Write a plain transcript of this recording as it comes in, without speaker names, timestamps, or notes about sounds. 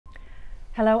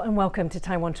Hello and welcome to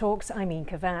Taiwan Talks. I'm Ian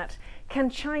Kavat. Can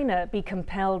China be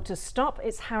compelled to stop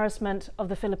its harassment of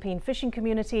the Philippine fishing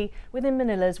community within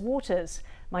Manila's waters?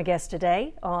 My guests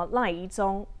today are Lai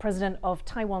I-chung, president of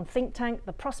Taiwan think tank,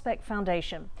 the Prospect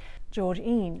Foundation; George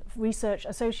Yin, research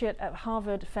associate at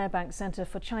Harvard Fairbank Center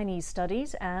for Chinese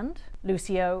Studies; and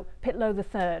Lucio Pitlo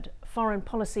III, foreign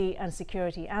policy and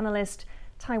security analyst,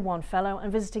 Taiwan Fellow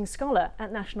and visiting scholar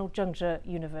at National Chengchi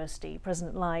University.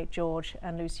 President Lai, George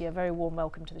and Lucia, a very warm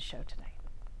welcome to the show today.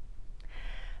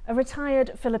 A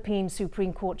retired Philippine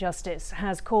Supreme Court justice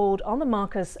has called on the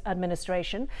Marcos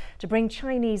administration to bring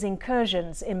Chinese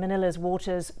incursions in Manila's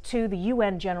waters to the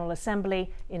UN General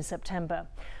Assembly in September.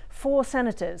 4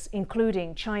 senators,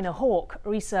 including China hawk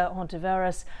Risa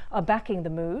Hontiveros, are backing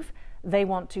the move. They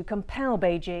want to compel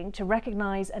Beijing to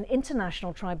recognize an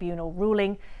international tribunal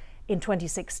ruling. In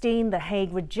 2016, The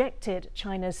Hague rejected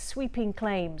China's sweeping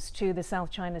claims to the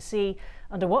South China Sea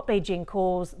under what Beijing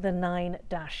calls the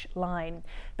 9-dash line.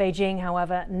 Beijing,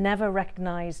 however, never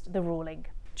recognized the ruling.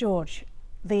 George,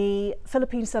 the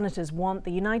Philippine senators want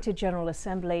the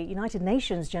United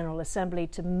Nations General Assembly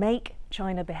to make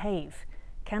China behave.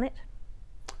 Can it?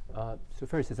 So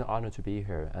first, it's an honor to be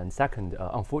here. And second,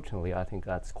 unfortunately, I think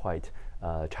that's quite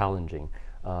challenging.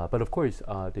 But of course,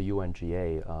 the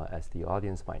UNGA, as the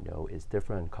audience might know, is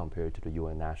different compared to the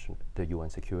UN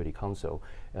Security Council,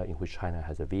 in which China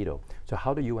has a veto. So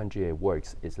how the UNGA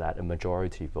works is that a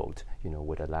majority vote,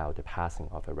 would allow the passing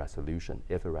of a resolution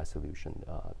if a resolution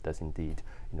does indeed,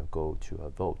 go to a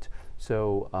vote.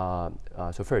 So,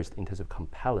 so first, in terms of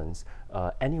compellence,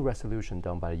 any resolution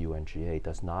done by the UNGA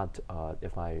does not,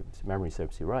 if my memory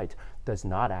serves me right, does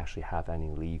not actually have any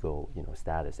legal,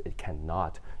 status. It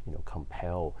cannot,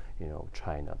 compel,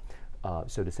 China.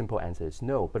 So the simple answer is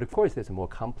no. But of course, there's a more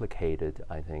complicated,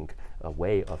 I think,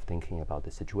 way of thinking about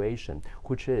the situation,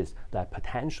 which is that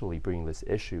potentially bringing this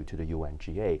issue to the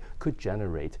UNGA could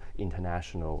generate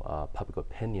international public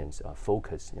opinion's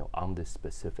focus, on this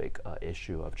specific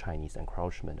issue of Chinese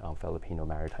encroachment on Filipino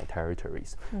maritime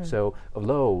territories. So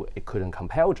although it couldn't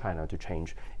compel China to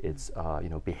change its,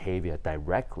 behavior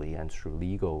directly and through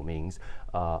legal means,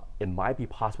 it might be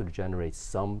possible to generate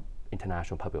some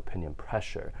international public opinion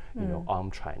pressure,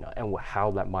 on China, and how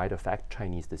that might affect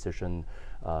Chinese decision,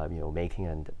 making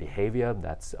and behavior.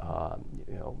 That's,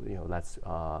 that's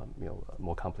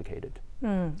more complicated.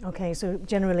 Okay, so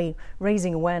generally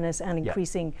raising awareness and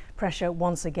increasing pressure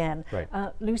once again. Right.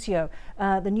 Lucio,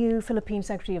 the new Philippine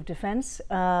Secretary of Defense,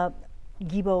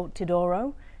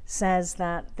 Teodoro, says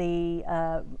that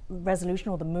the resolution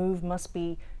or the move must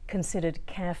be considered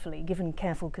carefully, given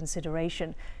careful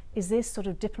consideration. Is this sort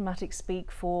of diplomatic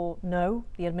speak for no,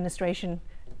 the administration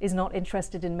is not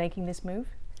interested in making this move?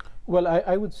 Well,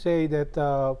 I would say that,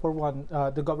 for one,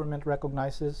 the government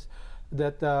recognizes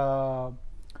that the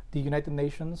United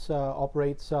Nations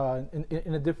operates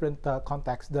in a different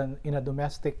context than in a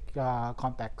domestic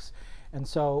context. And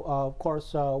so, of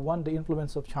course, one, the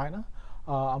influence of China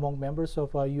among members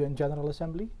of UN General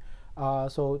Assembly.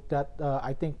 So that,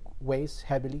 I think, weighs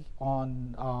heavily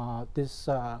on this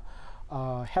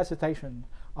hesitation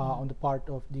on the part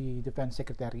of the Defense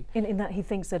Secretary. In that he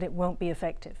thinks that it won't be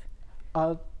effective?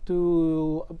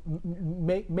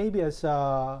 Maybe as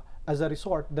a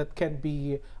resort that can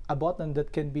be a button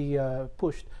that can be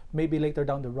pushed maybe later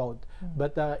down the road.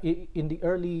 But in the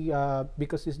early,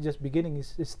 because he's just beginning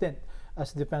his stint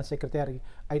as Defense Secretary,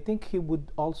 I think he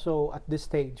would also at this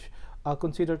stage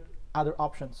consider other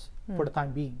options for the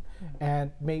time being,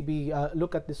 and maybe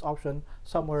look at this option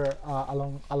somewhere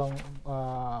along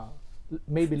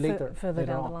maybe further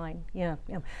down the line. Yeah.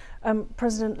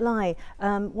 President Lai,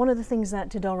 one of the things that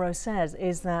Teodoro says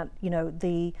is that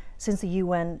since the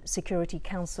UN Security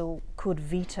Council could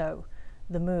veto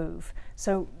the move,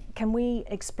 so can we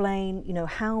explain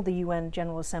how the UN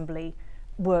General Assembly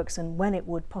works and when it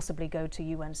would possibly go to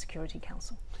UN Security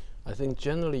Council? I think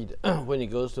generally, when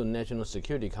it goes to National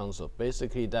Security Council,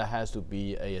 basically that has to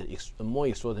be a more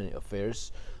extraordinary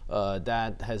affairs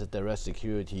that has a direct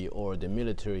security or the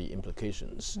military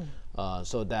implications,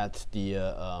 so that the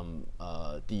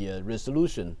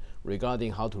resolution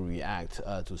regarding how to react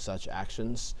to such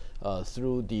actions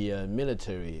through the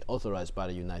military authorized by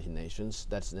the United Nations,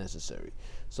 that's necessary.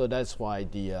 So that's why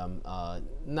the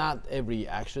not every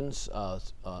actions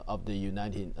of the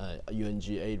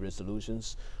UNGA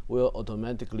resolutions will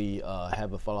automatically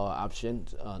have a follow-up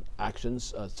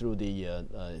actions through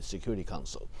the Security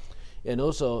Council. And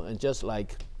also, and just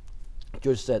like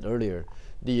George said earlier,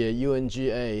 the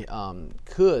UNGA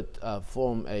could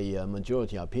form a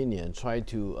majority opinion, try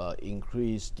to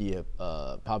increase the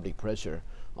public pressure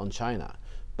on China.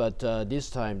 But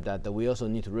this time that we also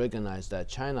need to recognize that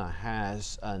China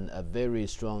has a very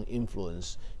strong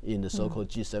influence in the so-called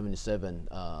G77,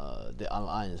 the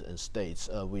alliance and states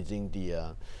within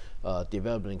the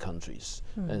developing countries.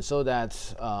 And so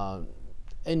that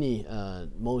any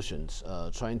motions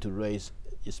trying to raise,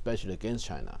 especially against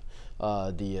China,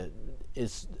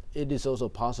 it is also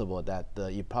possible that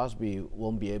it possibly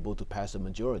won't be able to pass a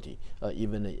majority,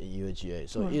 even in UNGA.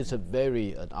 So it's a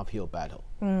very uphill battle.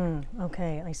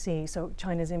 Okay, I see. So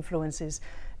China's influence is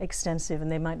extensive,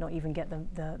 and they might not even get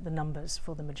the numbers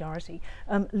for the majority.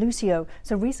 Lucio,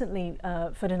 so recently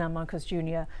Ferdinand Marcos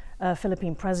Jr.,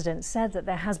 Philippine president, said that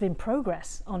there has been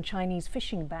progress on Chinese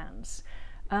fishing bans.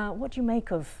 What do you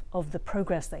make of the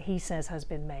progress that he says has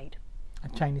been made? A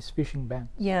Chinese fishing ban.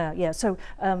 Yeah. So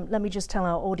let me just tell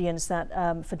our audience that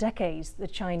for decades the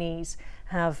Chinese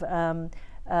have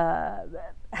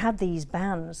had these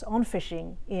bans on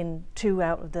fishing in 2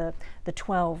 out of the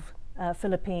 12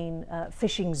 Philippine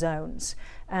fishing zones,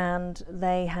 and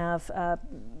they have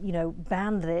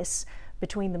banned this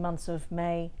between the months of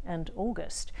May and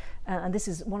August, and this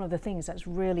is one of the things that's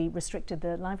really restricted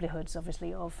the livelihoods,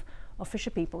 obviously, of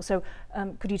fisher people. So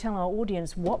could you tell our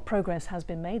audience what progress has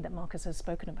been made that Marcos has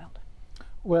spoken about?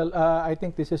 Well, I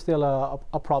think this is still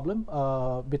a problem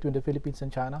between the Philippines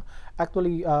and China.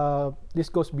 Actually, this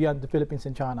goes beyond the Philippines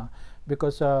and China,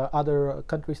 because other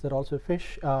countries that also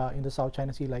fish in the South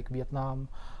China Sea, like Vietnam,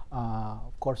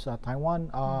 of course Taiwan,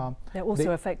 they're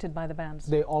also affected by the bans.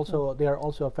 They are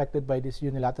also affected by these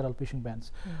unilateral fishing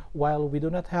bans. While we do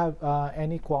not have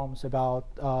any qualms about,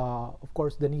 of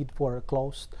course, the need for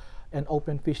closed and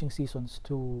open fishing seasons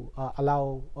to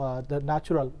allow the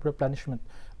natural replenishment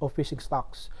of fishing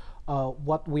stocks.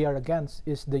 What we are against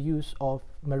is the use of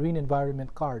marine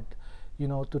environment card,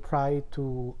 to try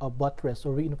to buttress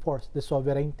or reinforce the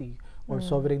sovereignty or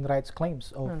sovereign rights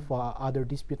claims of other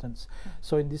disputants.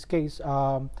 So in this case,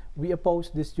 we oppose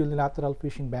this unilateral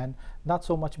fishing ban, not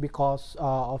so much because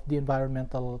of the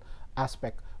environmental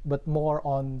aspect, but more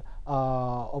on,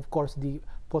 of course, the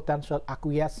potential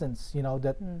acquiescence,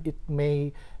 that it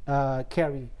may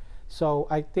carry. So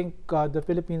I think the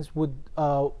Philippines would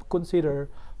consider,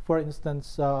 for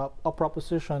instance, a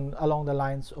proposition along the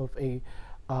lines of a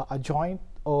joint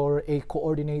or a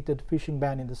coordinated fishing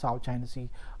ban in the South China Sea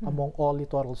among all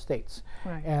littoral states.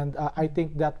 Right. And I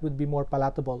think that would be more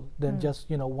palatable than just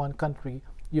one country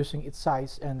using its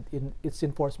size and in its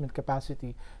enforcement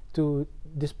capacity to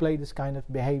display this kind of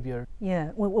behavior.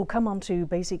 Yeah, we'll come on to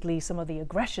basically some of the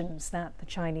aggressions that the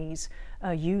Chinese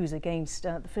use against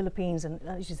the Philippines and,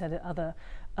 as you said,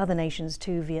 other nations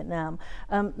too, Vietnam.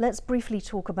 Let's briefly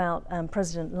talk about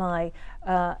President Lai.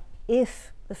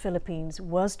 If the Philippines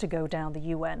was to go down the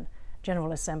UN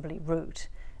General Assembly route,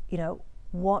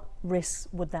 what risks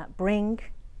would that bring?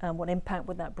 What impact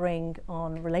would that bring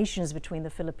on relations between the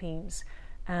Philippines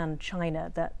and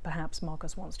China that perhaps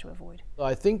Marcos wants to avoid?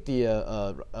 I think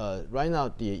right now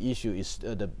the issue is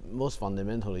the most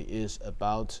fundamentally is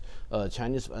about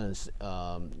Chinese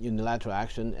unilateral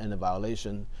action and the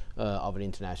violation of the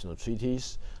international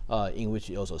treaties in which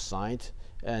he also signed,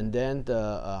 and then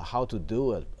how to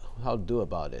do it. How to do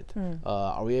about it?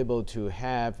 Are we able to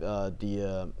have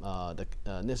the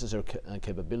necessary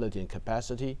capability and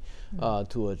capacity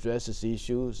to address these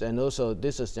issues? And also,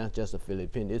 this is not just the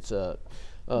Philippines; it's a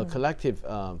collective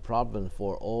problem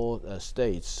for all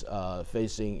states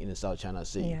facing in the South China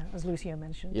Sea. Yeah, as Lucio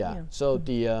mentioned. Yeah. So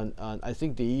I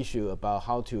think the issue about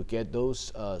how to get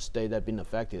those states that have been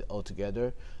affected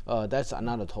altogether, that's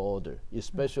another tall order,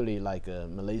 especially like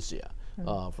Malaysia.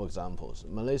 For example,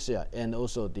 Malaysia and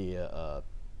also the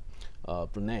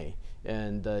Brunei.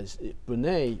 And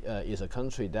Brunei is a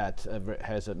country that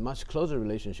has a much closer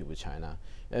relationship with China.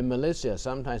 And Malaysia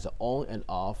sometimes on and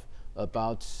off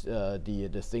about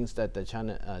the things that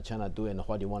China do and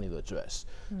what they wanted to address.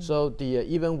 So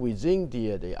even within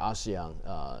the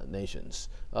ASEAN nations,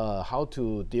 how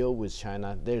to deal with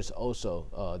China, there's also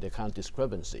the kind of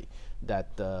discrepancy that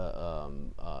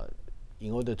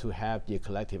in order to have the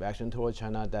collective action toward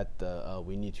China, that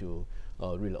we need to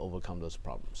really overcome those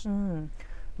problems.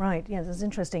 Right, yeah, that's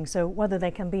interesting. So whether there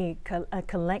can be a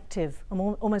collective,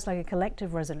 almost like a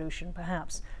collective resolution,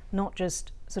 perhaps, not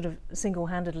just sort of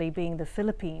single-handedly being the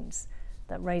Philippines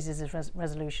that raises this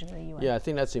resolution in the UN. Yeah, I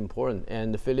think that's important.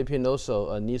 And the Philippines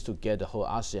also needs to get the whole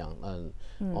ASEAN on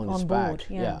its board, back.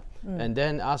 yeah. And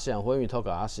then ASEAN, when we talk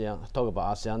about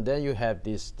ASEAN, then you have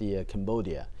the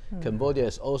Cambodia. Cambodia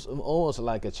is also almost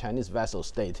like a Chinese vassal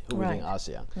state within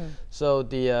ASEAN. So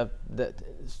to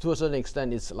a certain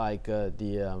extent, it's like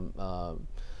the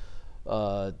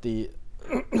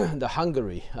the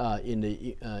Hungary in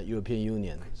the European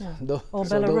Union. Yeah. Or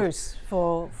Belarus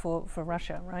for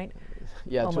Russia, right?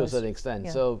 Yeah, almost. To a certain extent.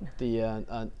 Yeah. So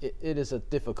it is a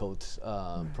difficult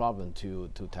problem to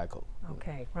tackle.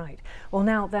 Okay, right. Well,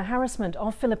 now the harassment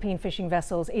of Philippine fishing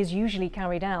vessels is usually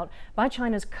carried out by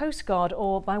China's Coast Guard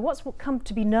or by what's come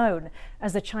to be known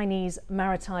as the Chinese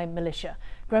maritime militia.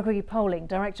 Gregory Poling,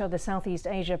 director of the Southeast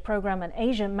Asia Program and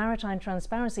Asia Maritime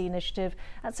Transparency Initiative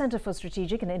at Center for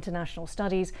Strategic and International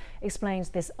Studies, explains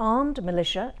this armed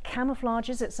militia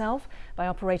camouflages itself by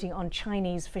operating on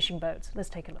Chinese fishing boats. Let's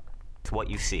take a look.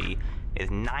 What you see is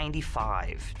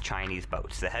 95 Chinese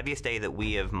boats, the heaviest day that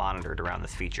we have monitored around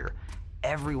this feature.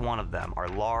 Every one of them are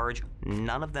large,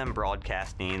 none of them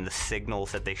broadcasting the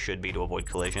signals that they should be to avoid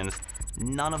collisions,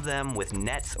 none of them with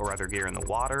nets or other gear in the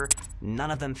water,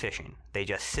 none of them fishing. They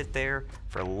just sit there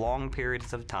for long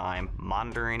periods of time,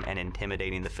 monitoring and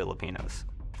intimidating the Filipinos.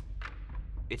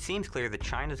 It seems clear that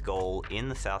China's goal in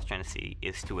the South China Sea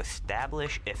is to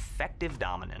establish effective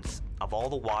dominance of all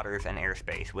the waters and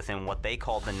airspace within what they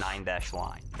call the 9-dash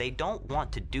line. They don't want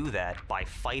to do that by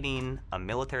fighting a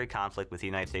military conflict with the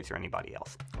United States or anybody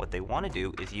else. What they want to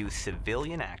do is use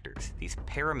civilian actors, these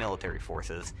paramilitary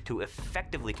forces, to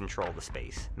effectively control the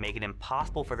space, make it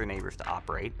impossible for their neighbors to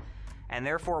operate, and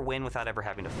therefore win without ever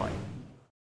having to fight.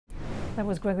 That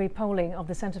was Gregory Poling of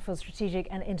the Center for Strategic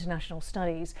and International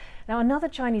Studies. Now, another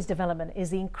Chinese development is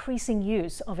the increasing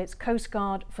use of its Coast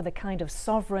Guard for the kind of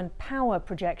sovereign power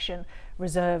projection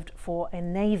reserved for a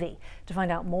navy. To find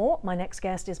out more, my next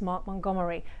guest is Mark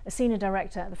Montgomery, a senior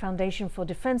director at the Foundation for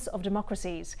Defense of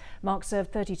Democracies. Mark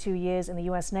served 32 years in the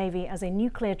US Navy as a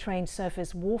nuclear-trained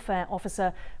surface warfare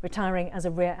officer, retiring as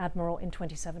a rear admiral in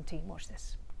 2017. Watch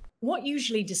this. What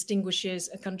usually distinguishes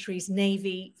a country's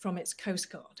navy from its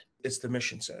Coast Guard? It's the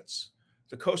mission sets.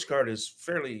 The Coast Guard is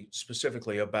fairly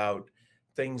specifically about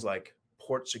things like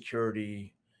port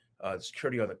security,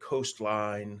 security on the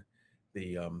coastline,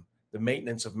 the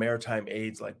maintenance of maritime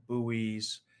aids like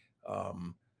buoys,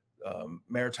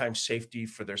 maritime safety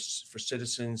for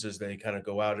citizens as they kind of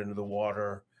go out into the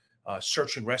water,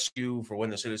 search and rescue for when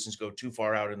the citizens go too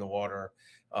far out in the water.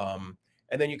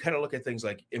 And then you kind of look at things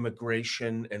like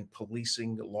immigration and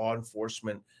policing, law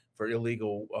enforcement for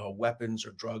illegal weapons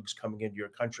or drugs coming into your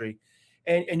country.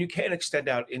 And you can extend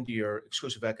out into your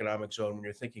exclusive economic zone when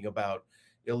you're thinking about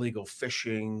illegal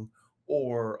fishing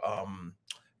or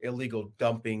illegal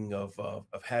dumping of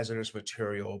hazardous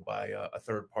material by a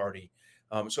third party.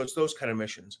 So it's those kind of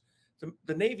missions.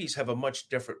 The navies have a much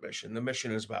different mission. The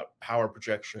mission is about power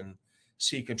projection,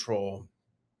 sea control,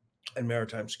 and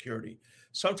maritime security.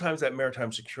 Sometimes that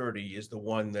maritime security is the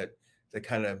one that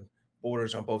kind of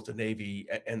borders on both the Navy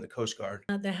and the Coast Guard.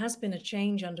 There has been a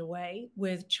change underway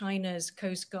with China's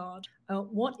Coast Guard.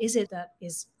 What is it that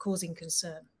is causing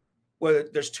concern? Well,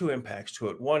 there's two impacts to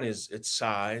it. One is its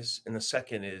size, and the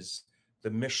second is the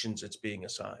missions it's being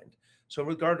assigned. So in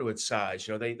regard to its size,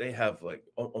 they have like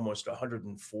almost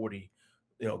 140,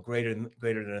 greater than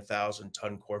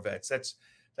 1,000-ton corvettes.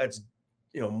 That's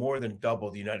more than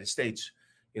double the United States,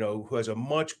 who has a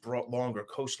much longer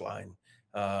coastline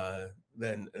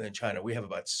than China. We have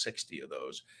about 60 of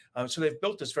those. So they've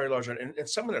built this very large, and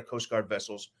some of their Coast Guard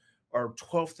vessels are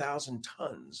 12,000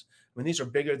 tons. I mean, these are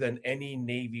bigger than any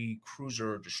Navy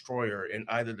cruiser or destroyer in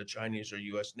either the Chinese or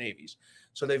U.S. navies.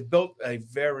 So they've built a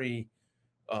very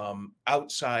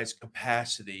outsized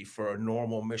capacity for a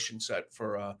normal mission set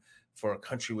for a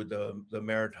country with the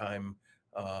maritime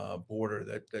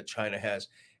border that China has,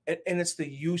 and it's the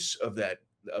use of that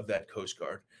Coast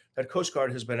Guard. That Coast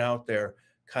Guard has been out there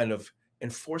kind of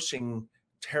enforcing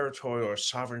territorial or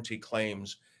sovereignty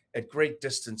claims at great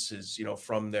distances,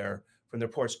 from their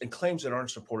ports, and claims that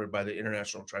aren't supported by the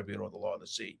International Tribunal of the Law of the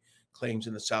Sea. Claims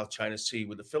in the South China Sea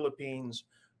with the Philippines,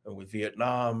 with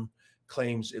Vietnam,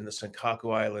 claims in the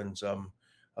Senkaku Islands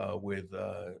with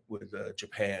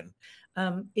Japan.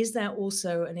 Is there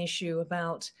also an issue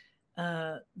about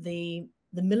the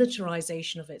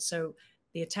militarization of it? So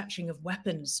the attaching of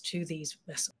weapons to these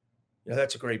vessels? Yeah,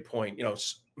 that's a great point.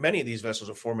 Many of these vessels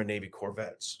are former Navy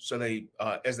corvettes. So they,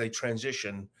 as they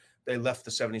transition, they left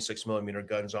the 76mm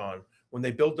guns on. When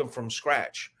they build them from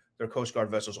scratch, their Coast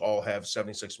Guard vessels all have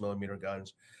 76mm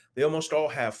guns. They almost all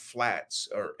have flats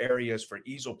or areas for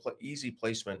easy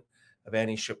placement of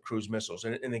anti-ship cruise missiles.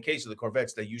 And in the case of the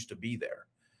corvettes, they used to be there.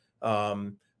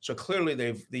 So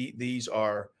clearly, these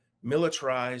are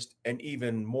militarized and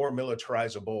even more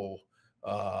militarizable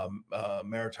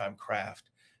maritime craft.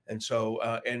 And so,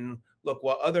 and look,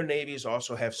 while other navies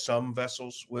also have some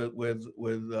vessels with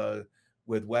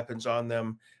weapons on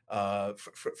them,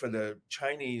 for the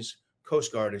Chinese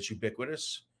Coast Guard, it's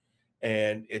ubiquitous,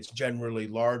 and it's generally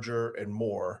larger and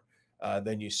more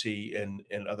than you see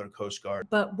in other Coast Guard.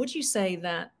 But would you say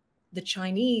that the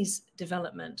Chinese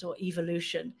development or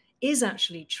evolution is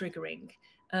actually triggering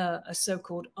a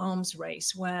so-called arms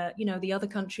race where, you know, the other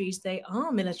countries, they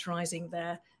are militarizing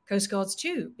their Coast Guards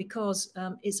too, because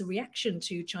it's a reaction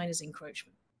to China's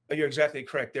encroachment? You're exactly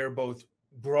correct. They're both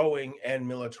growing and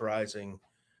militarizing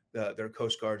their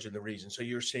Coast Guards in the region. So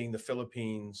you're seeing the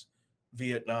Philippines,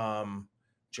 Vietnam,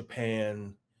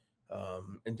 Japan,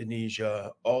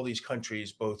 Indonesia, all these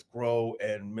countries both grow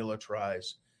and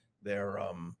militarize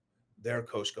their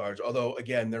Coast Guards. Although,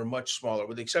 again, they're much smaller.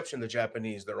 With the exception of the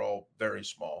Japanese, they're all very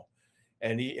small.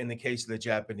 And in the case of the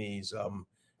Japanese,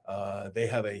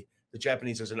 the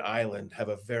Japanese as an island have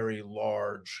a very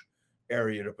large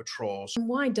area to patrol. And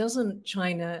why doesn't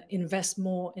China invest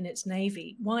more in its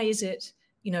Navy? Why is it,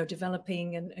 you know,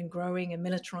 developing and growing and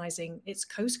militarizing its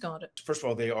Coast Guard? First of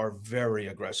all, they are very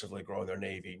aggressively growing their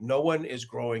Navy. No one is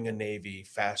growing a Navy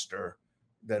faster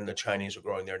than the Chinese are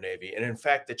growing their Navy. And in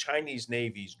fact, the Chinese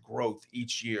Navy's growth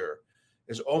each year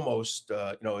is almost,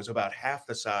 is about half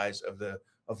the size of the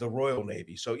Royal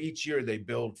Navy. So each year they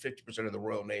build 50% of the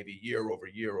Royal Navy year over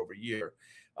year over year.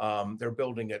 They're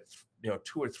building at 2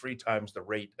 or 3 times the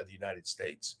rate of the United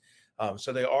States.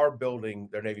 So they are building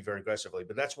their Navy very aggressively.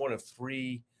 But that's one of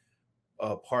 3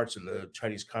 parts of the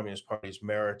Chinese Communist Party's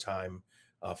maritime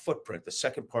footprint. The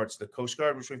second part's the Coast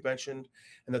Guard, which we've mentioned.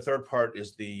 And the third part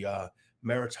is the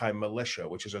maritime militia,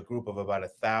 which is a group of about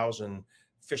 1,000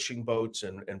 fishing boats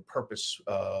and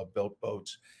purpose-built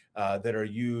boats that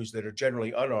are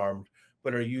generally unarmed,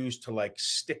 but are used to like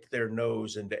stick their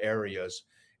nose into areas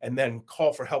and then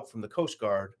call for help from the Coast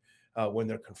Guard when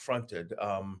they're confronted.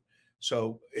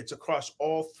 So it's across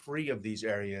all 3 of these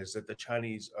areas that the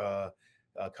Chinese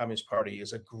Communist Party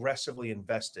is aggressively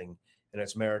investing in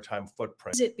its maritime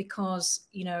footprint. Is it because,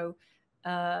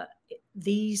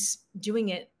 these doing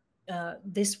it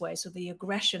this way, so the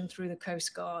aggression through the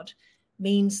Coast Guard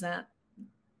means that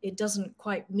it doesn't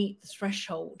quite meet the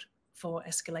threshold for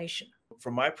escalation?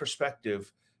 From my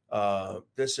perspective,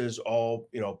 this is all,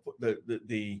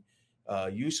 the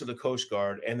use of the Coast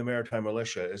Guard and the maritime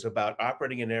militia is about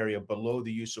operating an area below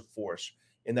the use of force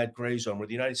in that gray zone where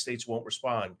the United States won't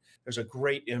respond. There's a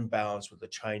great imbalance with the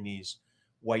Chinese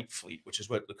white fleet, which is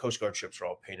what the Coast Guard ships are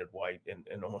all painted white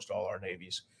in almost all our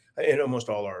navies, in almost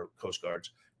all our Coast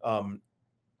Guards.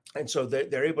 And so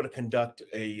they're able to conduct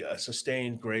a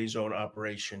sustained gray zone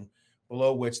operation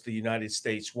below which the United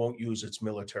States won't use its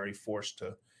military force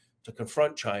to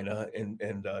confront China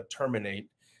and terminate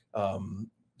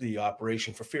the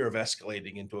operation for fear of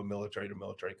escalating into a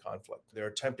military-to-military conflict. They're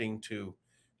attempting to,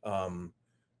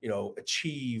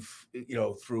 achieve,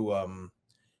 through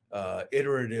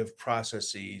iterative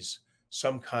processes,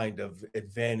 some kind of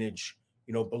advantage,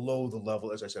 below the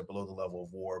level, as I said, below the level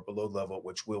of war, below the level at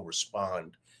which we'll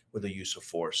respond with the use of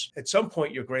force. At some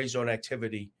point, your gray zone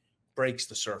activity breaks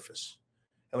the surface.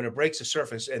 And when it breaks the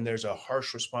surface and there's a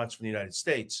harsh response from the United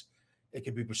States, it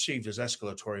can be perceived as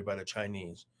escalatory by the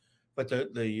Chinese. But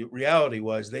the reality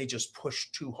was they just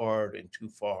pushed too hard and too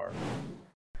far.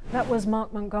 That was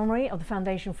Mark Montgomery of the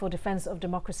Foundation for Defense of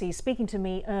Democracy speaking to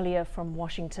me earlier from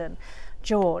Washington.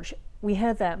 George, we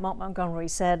heard that Mark Montgomery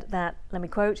said that, let me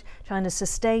quote, China's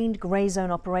sustained grey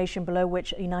zone operation below which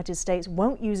the United States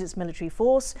won't use its military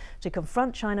force to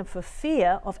confront China for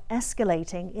fear of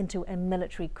escalating into a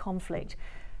military conflict.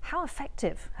 How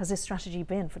effective has this strategy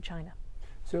been for China?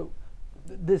 So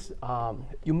this,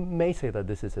 you may say that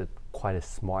this is quite a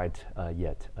smart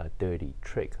yet dirty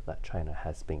trick that China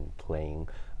has been playing.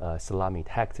 Salami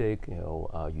tactic,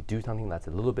 you do something that's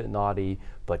a little bit naughty,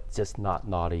 but just not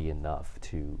naughty enough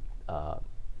to,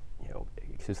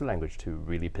 excuse the language, to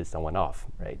really piss someone off,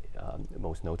 right?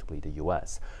 Most notably the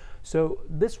US. So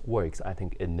this works, I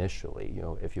think, initially,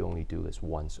 if you only do this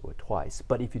once or twice.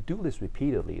 But if you do this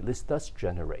repeatedly, this does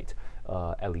generate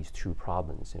at least 2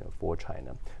 problems, for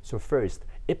China. So first,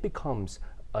 it becomes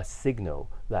a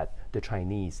signal that the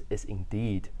Chinese is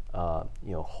indeed,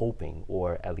 hoping,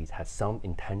 or at least has some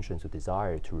intentions or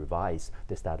desire to revise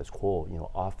the status quo,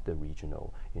 of the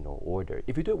regional, order.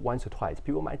 If you do it once or twice,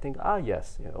 people might think,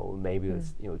 yes, maybe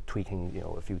it's, tweaking,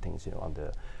 a few things, on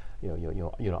the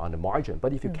on the margin.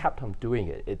 But if you kept on doing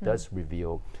it, it does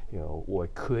reveal, or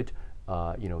could,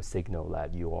 signal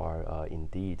that you are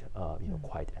indeed,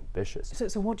 quite ambitious.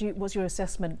 So what's your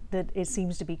assessment that it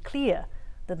seems to be clear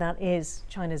that that is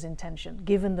China's intention,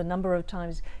 given the number of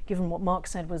times, given what Mark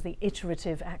said was the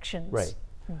iterative actions? Right.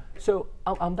 So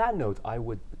on that note, I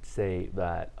would say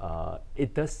that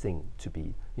it does seem to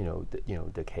be,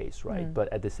 the case, right?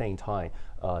 But at the same time,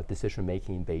 decision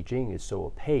making in Beijing is so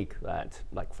opaque that,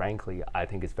 like, frankly, I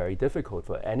think it's very difficult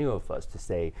for any of us to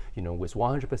say, with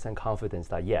 100% confidence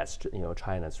that yes,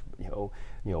 China's,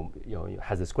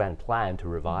 has this grand plan to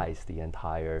revise the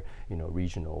entire,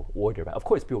 regional order. But of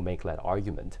course, people make that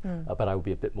argument, but I would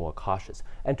be a bit more cautious.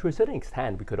 And to a certain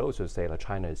extent, we could also say that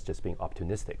China is just being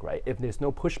opportunistic, right? If there's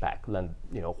no pushback, then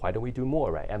why don't we do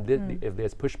more, right? And if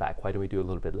there's pushback, why don't we do a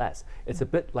little bit less? It's a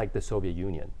bit like the Soviet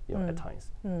Union, at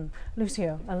times.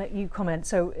 Lucio, I'll let you comment.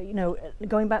 So,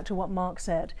 going back to what Mark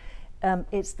said,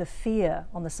 it's the fear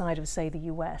on the side of, say, the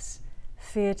US,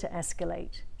 fear to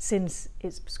escalate, since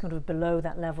it's kind of below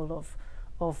that level of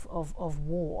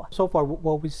war. So far,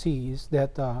 what we see is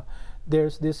that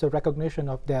there's this recognition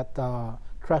of that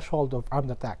threshold of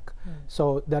armed attack.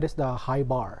 So that is the high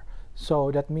bar.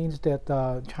 So that means that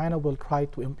China will try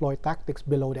to employ tactics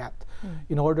below that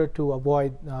in order to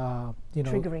avoid,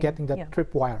 getting that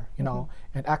tripwire,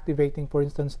 and activating, for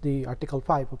instance, the Article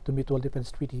 5 of the Mutual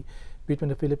Defense Treaty between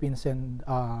the Philippines and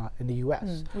the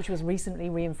U.S. Which was recently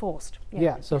reinforced.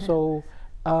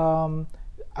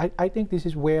 I think this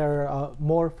is where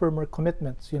more firmer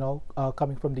commitments,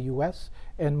 coming from the U.S.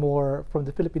 and more from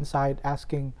the Philippine side,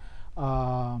 asking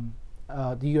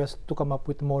the U.S. to come up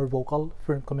with more vocal,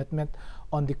 firm commitment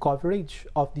on the coverage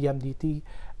of the MDT,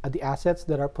 the assets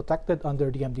that are protected under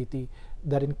the MDT.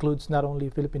 That includes not only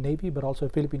Philippine Navy, but also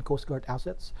Philippine Coast Guard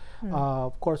assets.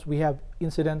 Of course, we have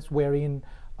incidents wherein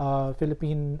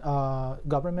Philippine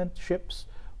government ships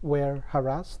were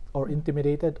harassed or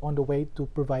intimidated on the way to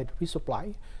provide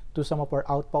resupply to some of our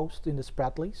outposts in the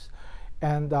Spratlys,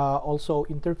 and also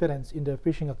interference in the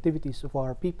fishing activities of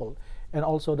our people, and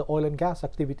also the oil and gas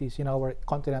activities in our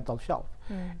continental shelf.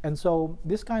 And so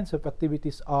these kinds of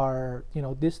activities are,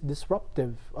 these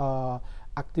disruptive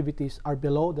activities are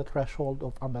below the threshold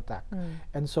of armed attack.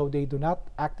 And so they do not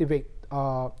activate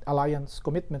alliance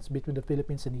commitments between the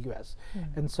Philippines and the US.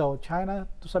 And so China,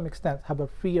 to some extent, have a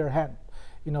freer hand,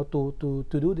 to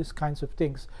do these kinds of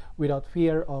things without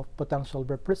fear of potential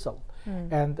reprisal.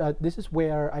 And this is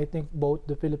where I think both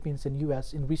the Philippines and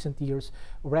US in recent years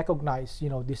recognize,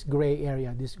 this gray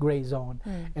area, this gray zone,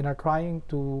 and are trying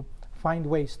to find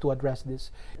ways to address this.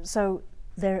 So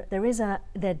there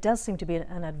does seem to be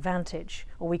an advantage,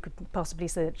 or we could possibly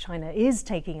say that China is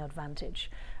taking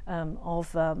advantage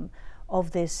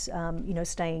of this,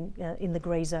 staying in the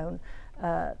gray zone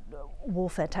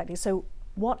warfare tactics. So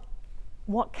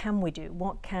what can we do?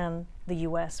 What can the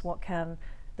US, what can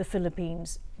the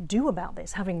Philippines do about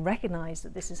this, having recognized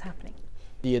that this is happening?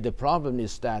 The problem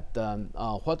is that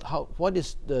what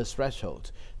is the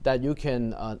threshold that you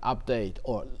can update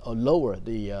or lower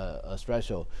the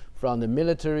threshold from the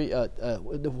military,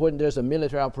 when there's a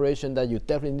military operation that you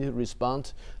definitely need to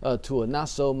respond to not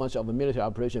so much of a military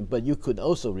operation, but you could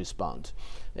also respond.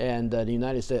 And the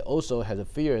United States also has a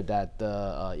fear that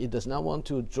it does not want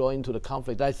to join to the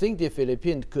conflict. I think the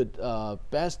Philippines could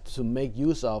best to make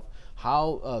use of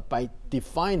how, by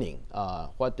defining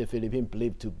what the Philippines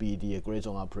believe to be the gray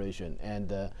zone operation and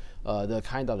the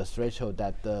kind of the threshold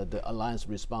that the alliance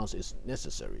response is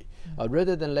necessary,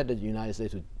 rather than let the United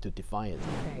States to define it.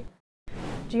 Okay.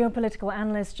 Geopolitical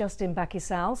analyst Justin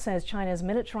Baquisal says China's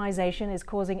militarization is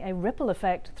causing a ripple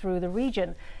effect through the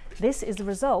region. This is the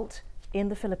result in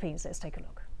the Philippines. Let's take a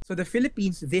look. So the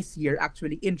Philippines this year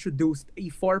actually introduced a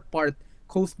 4-part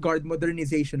Coast Guard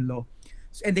modernization law.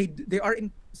 And they are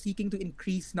seeking to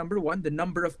increase, number one, the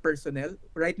number of personnel.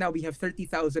 Right now we have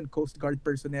 30,000 Coast Guard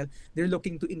personnel. They're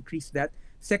looking to increase that.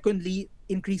 Secondly,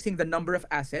 increasing the number of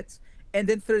assets. And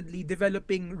then thirdly,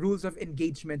 developing rules of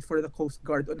engagement for the Coast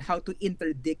Guard on how to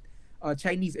interdict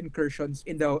Chinese incursions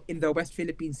in the West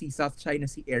Philippine Sea, South China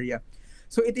Sea area.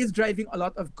 So it is driving a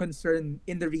lot of concern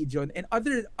in the region, and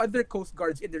other Coast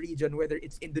Guards in the region, whether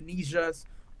it's Indonesia's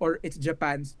or it's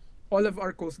Japan's, all of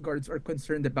our Coast Guards are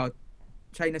concerned about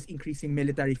China's increasing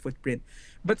military footprint.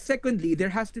 But secondly,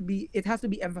 it has to be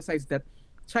emphasized that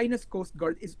China's Coast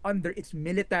Guard is under its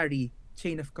military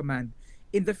chain of command.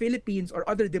 In the Philippines or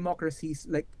other democracies,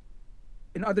 like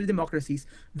in other democracies,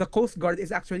 the Coast Guard is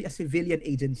actually a civilian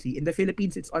agency. In the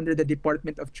Philippines, it's under the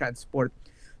Department of Transport.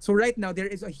 So right now, there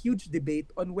is a huge debate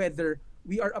on whether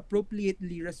we are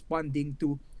appropriately responding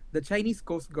to the Chinese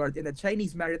Coast Guard and the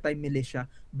Chinese maritime militia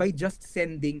by just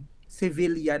sending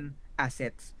civilian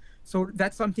assets. So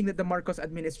that's something that the Marcos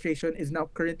administration is now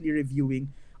currently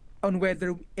reviewing on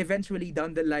whether eventually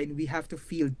down the line we have to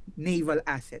field naval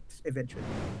assets eventually.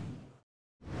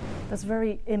 That's a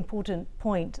very important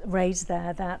point raised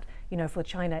there that, for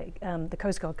China, the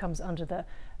Coast Guard comes under the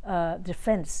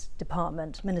Defense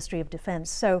Department, Ministry of Defense.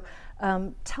 So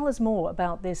tell us more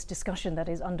about this discussion that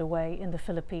is underway in the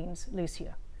Philippines,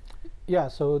 Lucio. Yeah,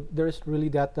 so there's really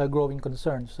that growing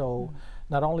concern. So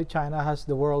not only China has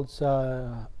the world's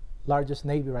largest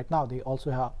navy right now, they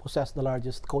also possess the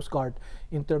largest coast guard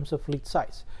in terms of fleet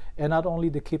size. And not only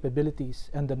the capabilities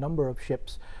and the number of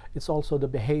ships, it's also the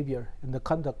behavior and the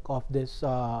conduct of these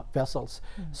vessels,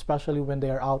 especially when they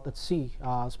are out at sea,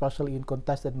 especially in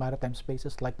contested maritime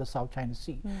spaces like the South China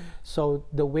Sea. So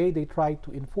the way they try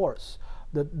to enforce,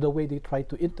 the way they try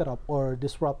to interrupt or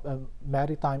disrupt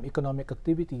maritime economic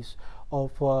activities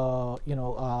of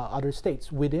other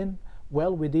states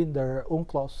well within their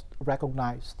UNCLOS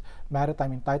recognized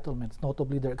maritime entitlements,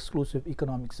 notably their exclusive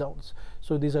economic zones.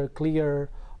 So these are clear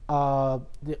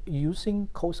using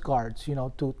coast guards,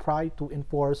 to try to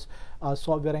enforce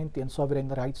sovereignty and sovereign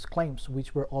rights claims,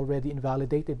 which were already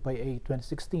invalidated by a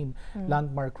 2016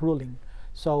 landmark ruling.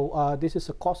 So this is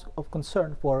a cause of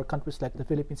concern for countries like the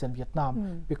Philippines and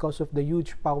Vietnam because of the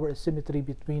huge power asymmetry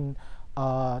between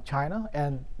China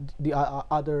and the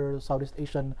other Southeast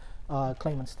Asian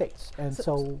claimant states. And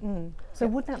so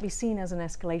would that be seen as an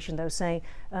escalation, though, say,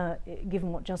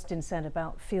 given what Justin said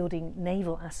about fielding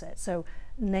naval assets, so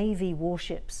Navy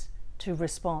warships to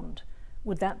respond?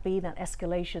 Would that be that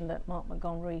escalation that Mark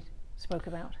Montgomery spoke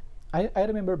about? I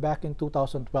remember back in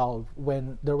 2012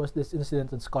 when there was this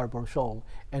incident in Scarborough Shoal,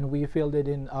 and we fielded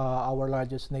in our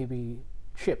largest Navy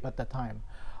ship at that time.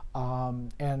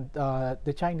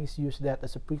 The Chinese used that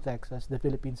as a pretext as the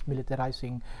Philippines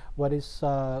militarizing what is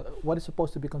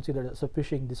supposed to be considered as a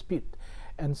fishing dispute.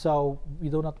 And so we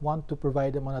do not want to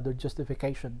provide them another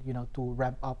justification, to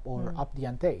ramp up or up the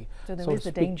ante. So there is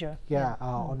the danger. Yeah,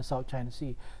 on the South China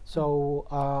Sea. So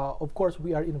of course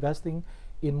we are investing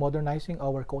in modernizing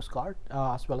our Coast Guard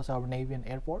as well as our Navy and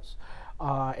Air Force.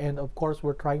 And of course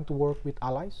we're trying to work with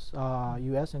allies,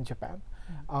 US and Japan,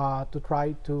 to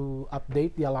try to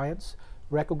update the alliance,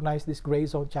 recognize this gray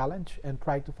zone challenge, and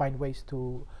try to find ways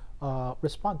to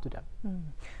respond to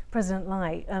them. President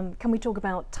Lai, can we talk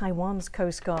about Taiwan's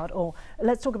Coast Guard, or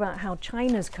let's talk about how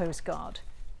China's Coast Guard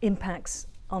impacts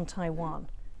on Taiwan?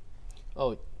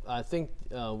 I think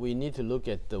we need to look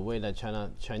at the way that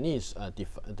Chinese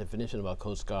definition about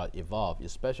Coast Guard evolved,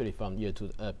 especially from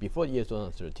before year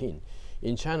 2013.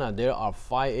 In China, there are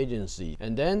 5 agencies,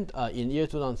 and then in year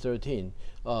 2013,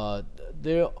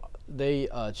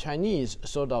 Chinese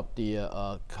sort of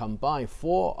combined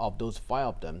 4 of those 5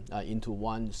 of them into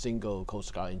one single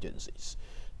Coast Guard agencies.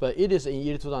 But it is in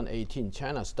year 2018,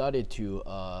 China started to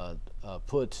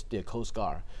put the Coast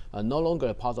Guard no longer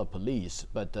a part of police,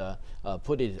 but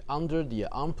put it under the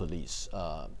armed police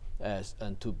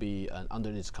and to be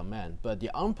under its command. But the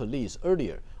armed police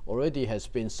earlier already has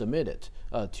been submitted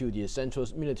to the Central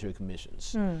Military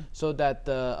Commissions. So that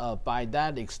by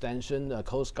that extension,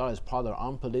 Coast Guard is part of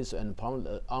armed police, and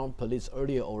armed police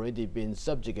earlier already been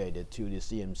subjugated to the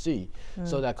CMC.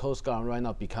 So that Coast Guard right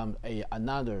now become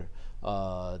another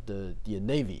the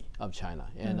Navy of China.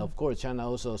 And of course, China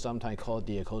also sometimes called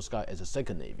the Coast Guard as a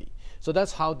second Navy. So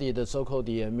that's how the so-called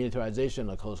militarization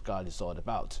of Coast Guard is all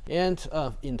about. And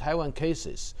in Taiwan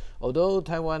cases, although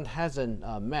Taiwan hasn't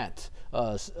met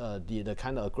the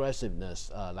kind of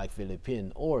aggressiveness like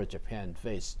Philippines or Japan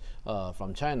face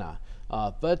from China,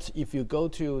 but if you go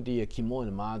to the Quemoy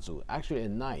and Mazu, actually at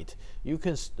night, you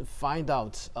can find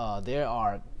out there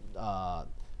are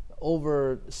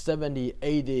over 70,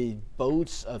 80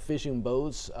 boats, fishing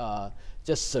boats,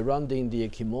 just surrounding the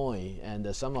Quemoy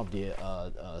and some of the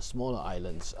smaller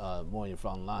islands more in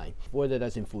front line. Whether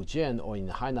that's in Fujian or in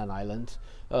Hainan Island,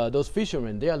 those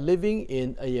fishermen, they are living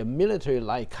in a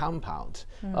military-like compound,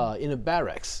 in a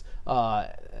barracks.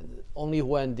 Only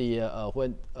when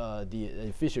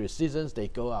the fishery seasons, they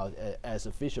go out as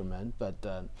a fisherman, but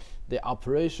the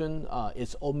operation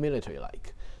is all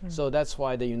military-like. So that's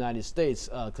why the United States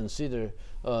consider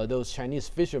those Chinese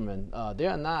fishermen, they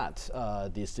are not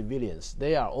the civilians.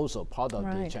 They are also part of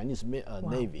the Chinese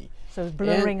Navy. So it's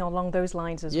blurring along those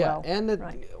lines as well. Yeah,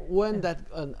 and when that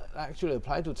actually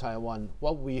applied to Taiwan,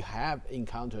 what we have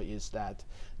encountered is that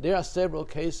there are several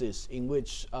cases in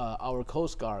which our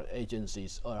Coast Guard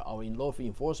agencies or our law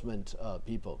enforcement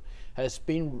people has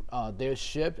been their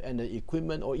ship and the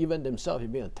equipment or even themselves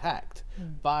have been attacked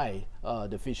by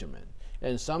the fishermen.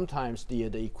 And sometimes the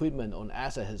equipment on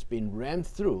asset has been rammed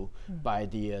through by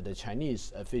the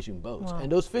Chinese fishing boats.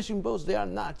 And those fishing boats, they are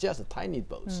not just tiny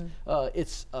boats.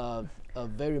 It's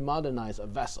very modernized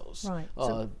vessels. Right.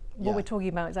 So what we're talking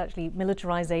about is actually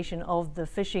militarization of the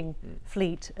fishing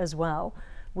fleet as well,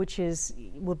 which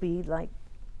would be like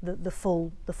the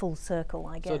full circle,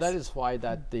 I guess. So that is why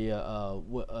that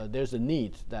there's a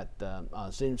need that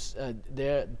since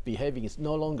their behaving is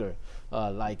no longer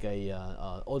like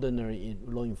ordinary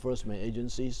law enforcement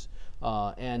agencies,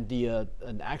 and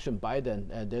an action by them,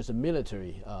 there's a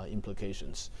military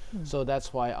implications. So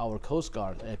that's why our Coast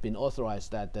Guard have been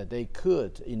authorized that they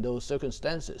could, in those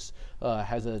circumstances,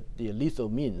 has the lethal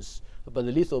means. But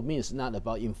the lethal means is not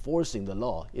about enforcing the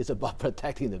law; it's about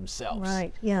protecting themselves.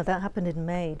 Right. Yeah, that happened in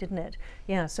May, didn't it?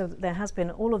 Yeah. So there has been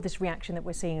all of this reaction that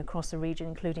we're seeing across the region,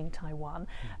 including Taiwan.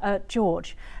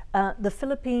 George, the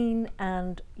Philippine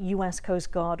and U.S.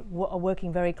 Coast Guard are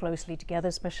working very closely together,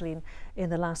 especially in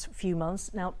the last few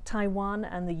months. Now, Taiwan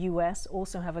and the U.S.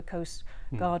 also have a Coast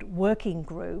Guard working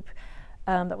group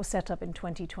that was set up in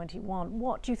 2021.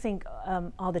 What do you think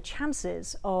are the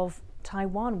chances of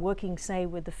Taiwan working, say,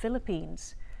 with the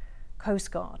Philippines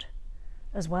Coast Guard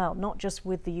as well, not just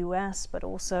with the US, but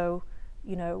also,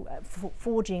 you know,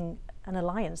 forging an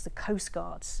alliance, the Coast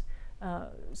Guards?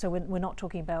 So we're not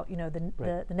talking about, you know,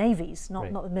 the navies,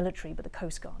 not the military, but the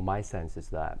Coast Guard. My sense is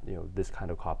that, you know, this kind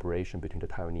of cooperation between the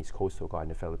Taiwanese Coastal Guard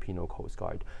and the Filipino Coast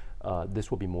Guard, this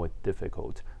will be more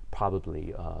difficult,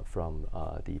 probably from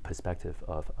the perspective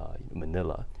of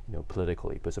Manila, you know,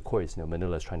 politically. Because of course, you know,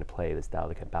 Manila is trying to play this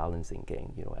delicate balancing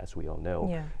game, you know, as we all know.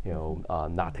 Yeah. You know,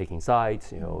 not taking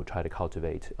sides, you know, try to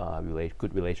cultivate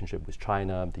good relationship with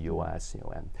China, the U.S., you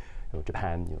know, and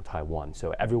Japan, you know, Taiwan.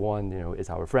 So everyone, you know, is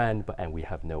our friend, and we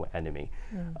have no enemy.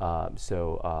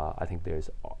 So I think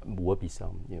will be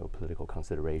some, you know, political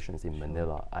considerations in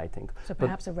Manila, I think. So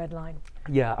perhaps a red line.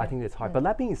 Yeah, I think it's hard. But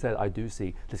that being said, I do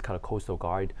see this kind of Coastal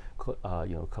Guard,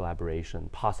 you know, collaboration,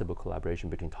 possible collaboration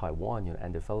between Taiwan, you know,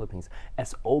 and the Philippines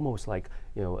as almost like,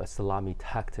 you know, a salami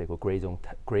tactic or gray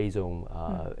zone,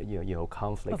 you know,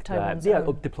 conflict.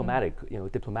 Diplomatic, you know,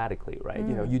 diplomatically, right?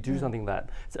 You know, you do something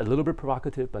that's a little bit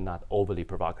provocative, but not overly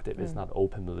provocative. It's not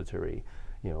open military,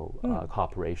 you know,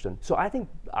 cooperation. So I think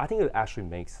it actually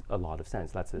makes a lot of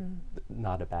sense. That's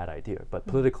not a bad idea, but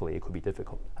politically it could be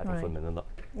difficult, I think, for Manila.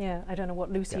 Yeah, I don't know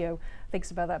what Lucio thinks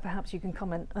about that. Perhaps you can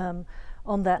comment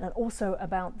on that, and also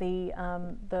about it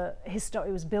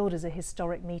was billed as a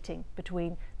historic meeting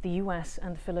between the U.S.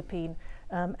 and the Philippine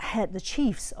the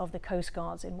chiefs of the Coast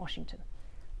Guards in Washington.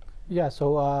 Yeah.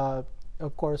 So.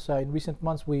 Of course, in recent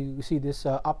months, we see this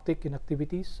uptick in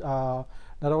activities, not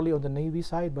only on the Navy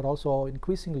side, but also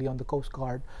increasingly on the Coast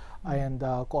Guard, and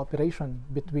cooperation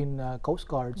between Coast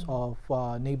Guards of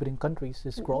neighboring countries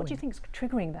is growing. What do you think is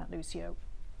triggering that, Lucio,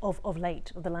 of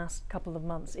the last couple of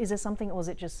months? Is there something, or is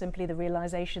it just simply the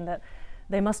realization that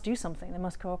they must do something, they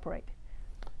must cooperate?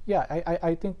 Yeah,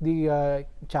 I think the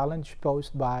challenge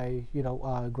posed by, you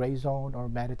know, gray zone or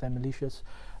maritime militias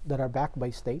that are backed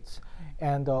by states,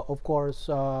 and of course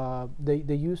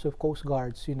the use of Coast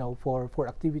Guards, you know, for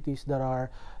activities that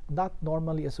are not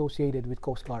normally associated with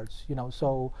Coast Guards, you know.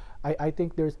 So I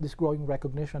think there's this growing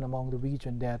recognition among the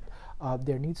region that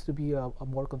there needs to be a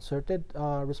more concerted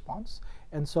response,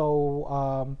 and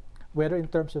so whether in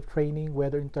terms of training,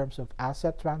 whether in terms of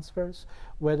asset transfers,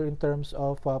 whether in terms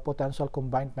of potential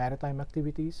combined maritime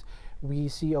activities. We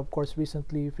see, of course,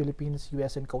 recently Philippines,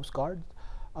 US, and Coast Guard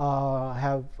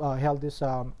have held this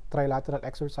trilateral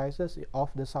exercises off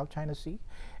the South China Sea,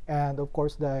 and of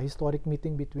course the historic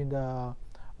meeting between the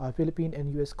Philippine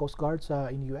and US Coast Guards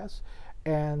in US.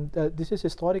 And this is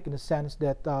historic in the sense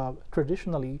that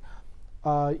traditionally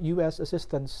U.S.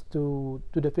 assistance to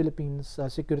the Philippines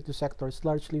security sector is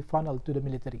largely funneled to the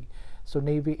military, so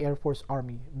Navy, Air Force,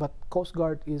 Army. But Coast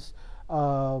Guard is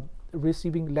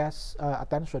receiving less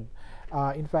attention.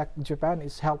 In fact, Japan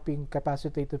is helping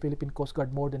capacitate the Philippine Coast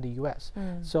Guard more than the U.S.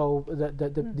 So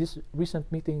this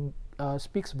recent meeting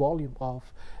speaks volume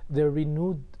of the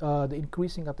renewed, the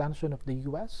increasing attention of the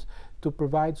U.S. to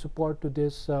provide support to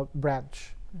this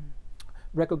branch,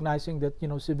 recognizing that, you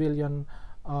know, civilian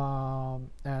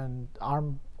and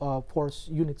armed force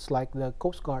units like the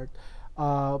Coast Guard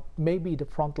may be the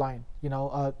front line. You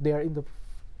know, they are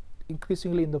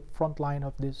increasingly in the front line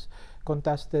of this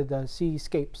contested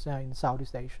seascapes in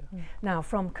Southeast Asia. Now,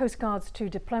 from Coast Guards to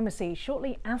diplomacy,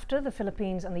 shortly after the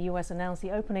Philippines and the US announced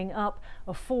the opening up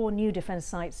of 4 new defense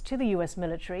sites to the US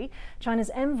military, China's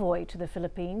envoy to the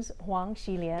Philippines, Huang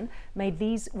Xilian, made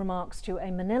these remarks to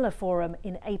a Manila forum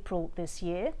in April this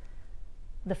year.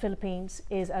 The Philippines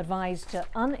is advised to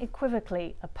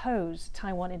unequivocally oppose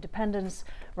Taiwan independence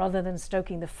rather than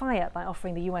stoking the fire by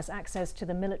offering the US access to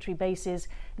the military bases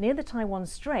near the Taiwan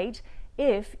Strait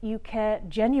if you care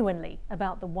genuinely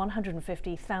about the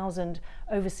 150,000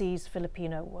 overseas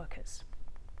Filipino workers.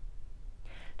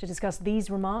 To discuss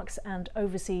these remarks and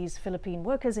overseas Philippine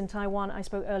workers in Taiwan, I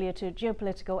spoke earlier to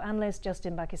geopolitical analyst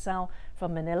Justin Baquisal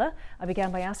from Manila. I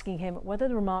began by asking him whether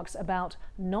the remarks about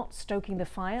not stoking the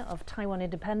fire of Taiwan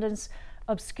independence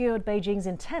obscured Beijing's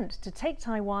intent to take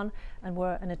Taiwan and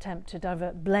were an attempt to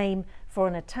divert blame for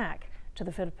an attack to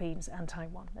the Philippines and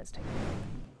Taiwan. Let's take a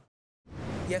look.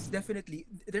 Yes, definitely.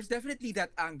 There's definitely that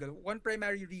angle. One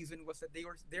primary reason was that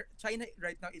China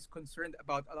right now is concerned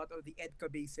about a lot of the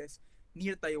EDCA bases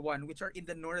near Taiwan, which are in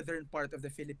the northern part of the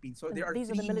Philippines. So there are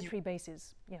these are the military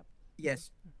bases. Yeah.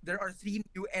 Yes, there are 3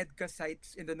 new EDCA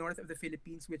sites in the north of the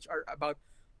Philippines, which are about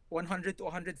 100 to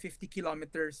 150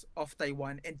 kilometers off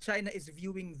Taiwan, and China is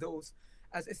viewing those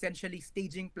as essentially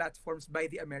staging platforms by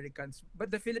the Americans.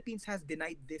 But the Philippines has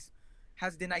denied this.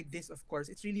 Of course.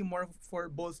 It's really more for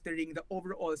bolstering the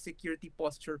overall security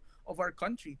posture of our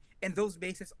country, and those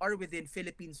bases are within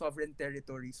Philippine sovereign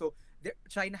territory. So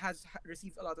China has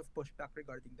received a lot of pushback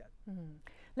regarding that.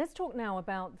 Let's talk now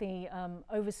about the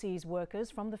overseas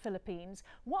workers from the Philippines.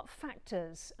 What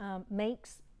factors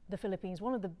makes the Philippines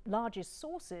one of the largest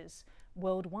sources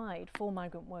worldwide for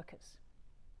migrant workers?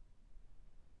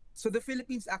 So the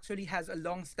Philippines actually has a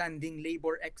long-standing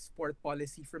labor export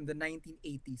policy from the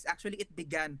 1980s. Actually, it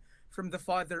began from the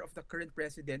father of the current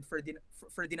president,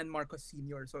 Ferdinand Marcos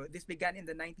Sr. So this began in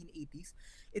the 1980s.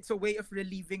 It's a way of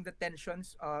relieving the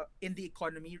tensions in the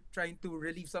economy, trying to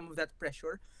relieve some of that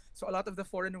pressure. So a lot of the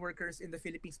foreign workers in the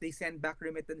Philippines, they send back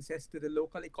remittances to the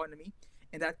local economy,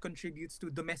 and that contributes to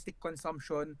domestic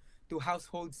consumption, to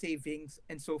household savings,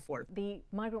 and so forth. The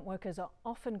migrant workers are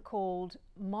often called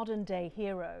modern-day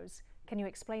heroes. Can you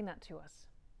explain that to us?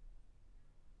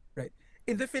 Right.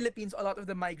 In the Philippines, a lot of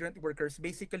the migrant workers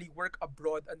basically work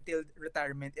abroad until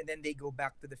retirement, and then they go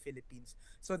back to the Philippines.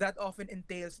 So that often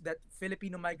entails that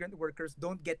Filipino migrant workers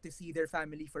don't get to see their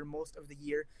family for most of the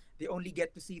year. They only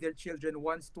get to see their children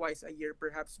once, twice a year,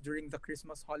 perhaps during the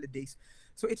Christmas holidays.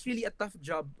 So it's really a tough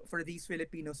job for these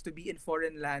Filipinos to be in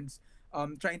foreign lands,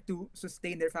 trying to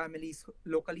sustain their families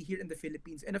locally here in the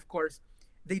Philippines. And of course,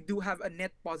 they do have a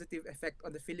net positive effect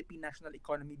on the Philippine national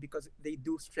economy because they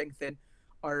do strengthen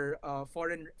our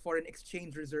foreign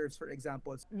exchange reserves, for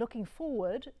example. Looking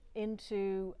forward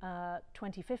into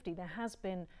 2050, there has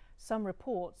been some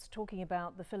reports talking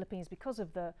about the Philippines, because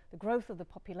of the growth of the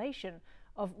population,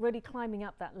 of really climbing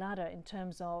up that ladder in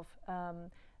terms of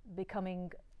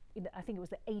becoming, I think it was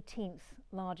the 18th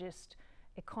largest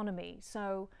economy.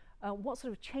 So what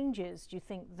sort of changes do you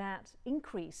think that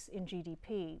increase in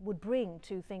GDP would bring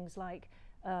to things like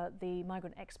the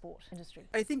migrant export industry?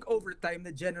 I think over time,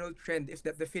 the general trend is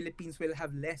that the Philippines will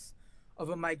have less of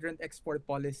a migrant export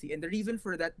policy. And the reason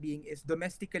for that being is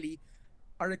domestically,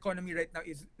 our economy right now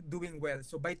is doing well.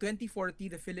 So by 2040,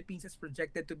 the Philippines is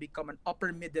projected to become an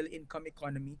upper middle income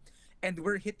economy. And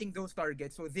we're hitting those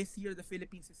targets. So this year, the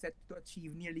Philippines is set to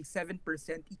achieve nearly 7%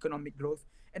 economic growth.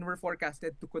 And we're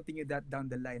forecasted to continue that down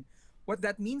the line. What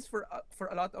that means for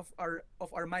a lot of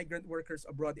our migrant workers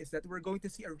abroad is that we're going to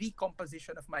see a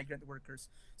recomposition of migrant workers.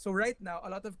 So right now, a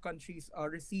lot of countries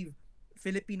receive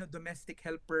Filipino domestic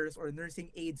helpers or nursing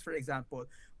aides, for example.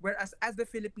 Whereas as the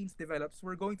Philippines develops,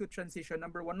 we're going to transition,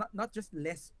 number one, not just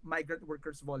less migrant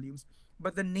workers volumes,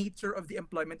 but the nature of the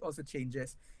employment also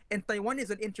changes. And Taiwan is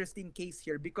an interesting case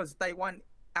here because Taiwan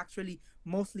actually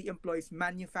mostly employs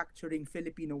manufacturing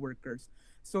Filipino workers.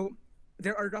 So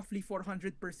there are roughly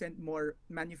 400% more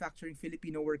manufacturing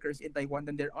Filipino workers in Taiwan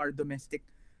than there are domestic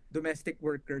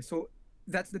workers. So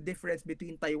that's the difference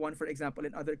between Taiwan, for example,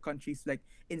 and other countries like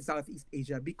in Southeast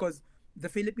Asia, because the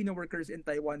Filipino workers in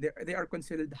Taiwan, they are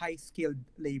considered high-skilled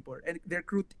labor, and they're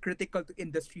critical to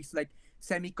industries like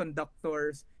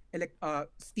semiconductors,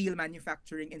 steel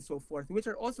manufacturing, and so forth, which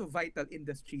are also vital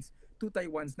industries to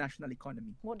Taiwan's national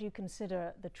economy. What do you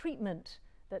consider the treatment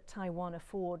that Taiwan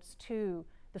affords to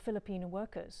the Filipino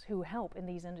workers who help in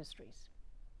these industries?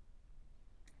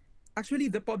 Actually,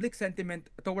 the public sentiment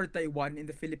toward Taiwan in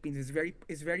the Philippines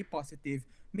is very positive,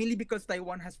 mainly because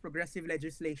Taiwan has progressive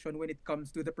legislation when it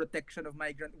comes to the protection of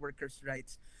migrant workers'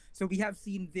 rights. So we have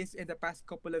seen this in the past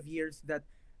couple of years that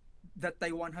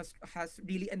Taiwan has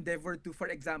really endeavored to, for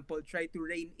example, try to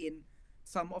rein in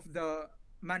some of the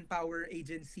manpower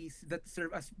agencies that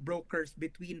serve as brokers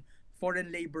between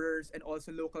foreign laborers and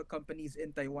also local companies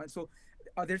in Taiwan. So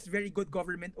there's very good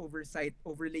government oversight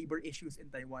over labor issues in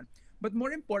Taiwan. But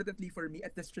more importantly for me,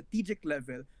 at the strategic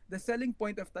level, the selling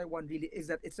point of Taiwan really is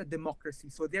that it's a democracy.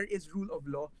 So there is rule of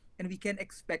law, and we can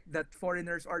expect that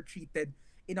foreigners are treated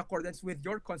in accordance with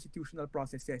your constitutional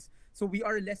processes. So we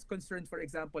are less concerned, for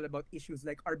example, about issues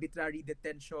like arbitrary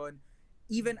detention,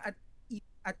 even at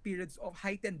periods of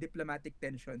heightened diplomatic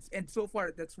tensions. And so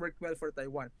far, that's worked well for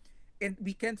Taiwan. and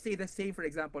we can say the same, for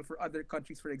example, for other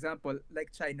countries, for example,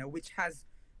 like China, which has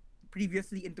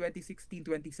previously in 2016,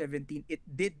 2017, it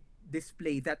did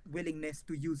display that willingness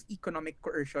to use economic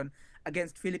coercion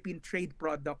against Philippine trade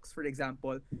products, for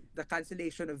example, the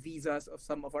cancellation of visas of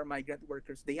some of our migrant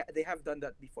workers. They have done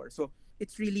that before. So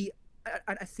it's really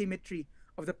an asymmetry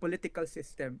of the political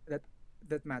system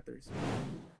that matters.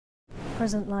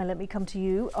 President Lai, let me come to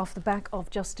you. Off the back of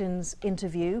Justin's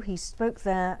interview, he spoke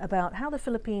there about how the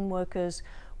Philippine workers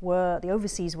were, the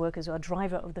overseas workers are a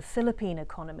driver of the Philippine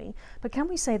economy. But can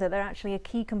we say that they're actually a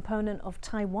key component of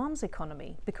Taiwan's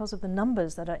economy because of the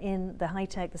numbers that are in the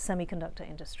high-tech, the semiconductor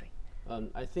industry?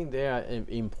 I think they are an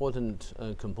important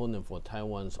component for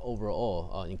Taiwan's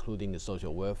overall, including the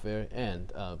social welfare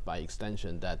and, by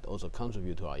extension, that also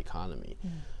contribute to our economy.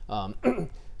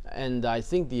 And I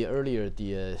think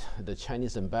the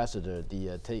Chinese ambassador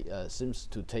seems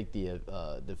to take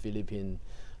the Philippine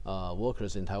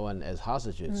workers in Taiwan as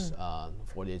hostages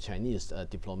for the Chinese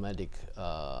diplomatic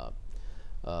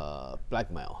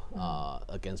blackmail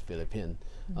against Philippines.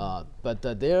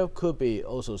 But there could be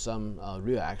also some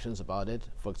real actions about it.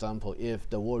 For example, if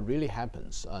the war really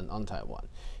happens on Taiwan,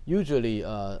 usually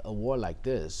a war like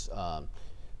this,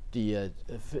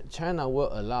 China will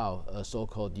allow a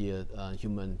so-called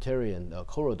humanitarian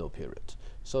corridor period,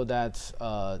 so that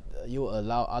you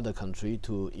allow other countries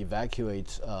to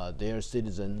evacuate their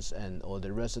citizens or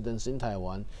the residents in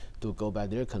Taiwan to go back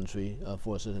their country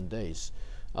for certain days.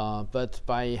 But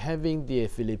by having the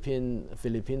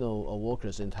Filipino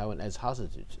workers in Taiwan as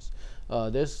hostages,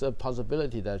 there's a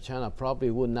possibility that China probably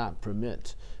would not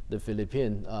permit the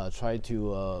Philippines try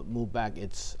to move back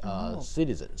its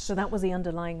citizens. So that was the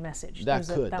underlying message. That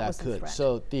could.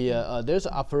 So there's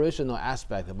an operational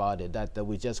aspect about it that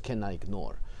we just cannot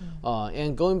ignore.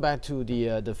 And going back to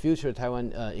the future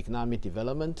Taiwan economic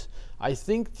development, I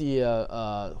think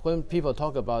when people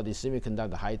talk about the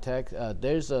semiconductor high tech,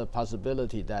 there's a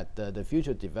possibility that the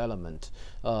future development,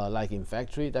 like in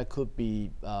factory, that could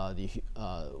be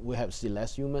we have see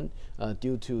less human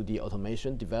due to the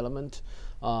automation development.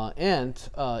 And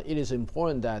it is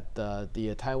important that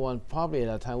Taiwan probably at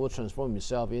that time will transform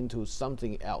itself into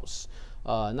something else.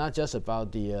 Not just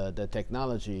about the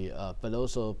technology, but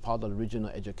also part of the regional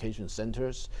education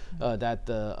centers that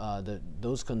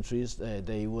those countries,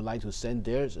 they would like to send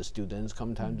their students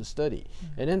come time to study.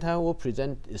 And then Taiwan will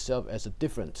present itself as a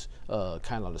different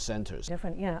kind of centers.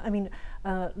 Different, yeah. I mean,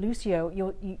 Lucio,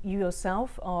 you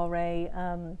yourself are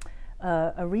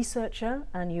a researcher,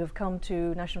 and you have come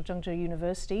to National Chengchi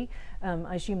University.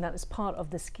 I assume that is part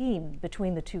of the scheme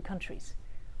between the two countries.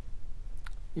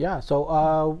 Yeah, so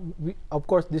of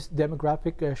course this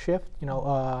demographic shift,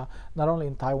 not only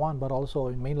in Taiwan but also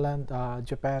in mainland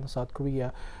Japan, South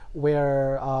Korea,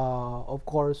 where of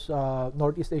course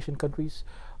Northeast Asian countries,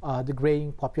 the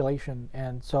graying population,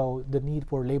 and so the need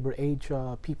for labor age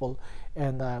people,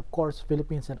 and of course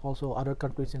Philippines and also other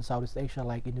countries in Southeast Asia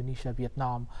like Indonesia,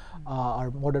 Vietnam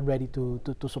are more than ready to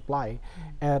supply.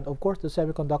 And of course the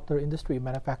semiconductor industry,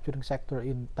 manufacturing sector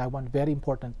in Taiwan, very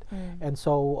important. And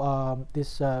so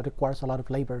this requires a lot of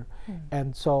labor.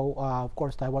 And so of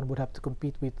course Taiwan would have to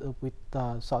compete with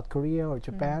South Korea or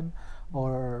Japan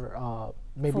or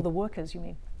maybe for the workers, you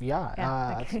mean?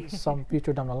 Yeah, some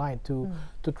future down the line to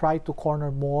try to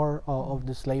corner more of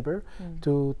this labor,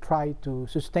 to try to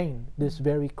sustain this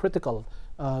very critical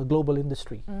global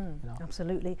industry.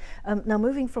 Absolutely. Now,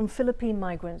 moving from Philippine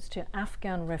migrants to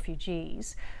Afghan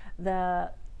refugees, the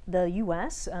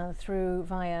U.S.,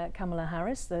 via Kamala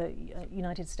Harris, the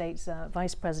United States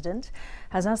Vice President,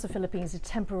 has asked the Philippines to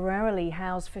temporarily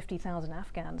house 50,000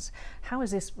 Afghans. How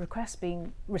is this request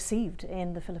being received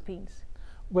in the Philippines?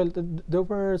 Well, there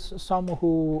were some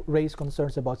who raised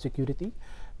concerns about security,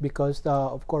 because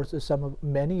of course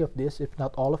many of this, if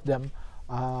not all of them,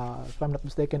 if I'm not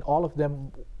mistaken, all of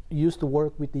them used to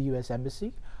work with the U.S.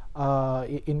 Embassy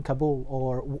in Kabul,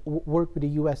 or work with the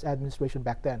U.S. administration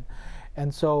back then.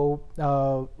 And so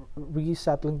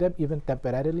resettling them even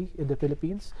temporarily in the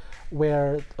Philippines,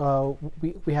 where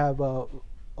we have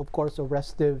of course a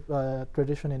restive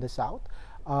tradition in the South,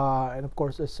 and of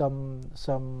course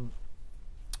some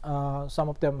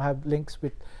of them have links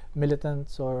with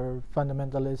militants or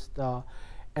fundamentalists,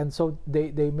 and so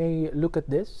they may look at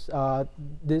this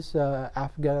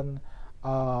Afghan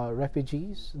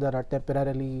refugees that are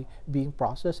temporarily being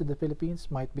processed in the Philippines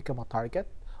might become a target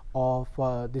of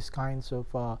these kinds of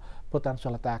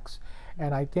potential attacks.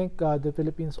 And I think the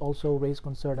Philippines also raised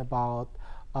concern about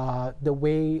the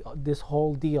way this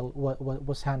whole deal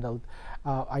was handled.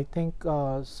 I think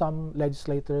some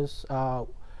legislators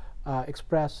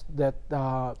expressed that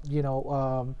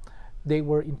they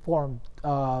were informed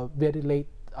very late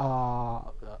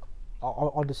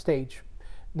on the stage,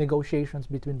 negotiations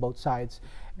between both sides,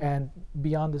 and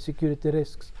beyond the security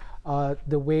risks,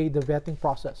 the way the vetting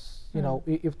process, you know,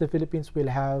 if the Philippines will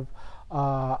have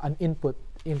an input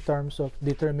in terms of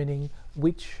determining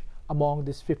which among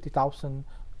these 50,000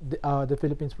 the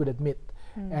Philippines would admit.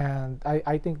 And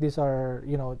I think these are,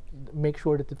 you know, make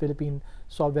sure that the Philippine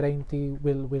sovereignty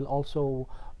will also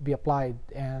be applied,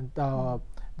 and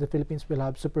the Philippines will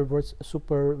have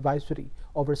supervisory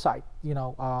oversight, you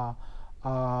know,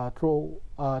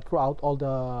 throughout all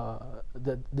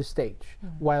the stage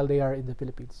while they are in the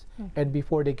Philippines and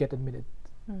before they get admitted.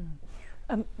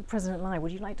 President Lai,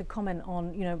 would you like to comment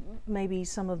on, you know, maybe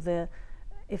some of the,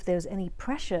 if there's any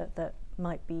pressure that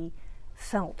might be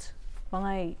felt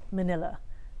by Manila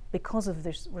because of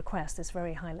this request, this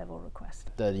very high-level request?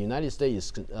 The United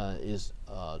States is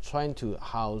trying to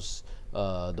house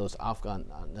those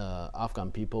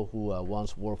Afghan people who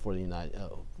once worked for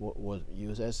the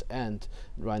U.S. and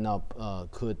right now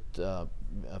could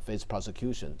face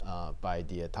prosecution by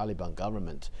the Taliban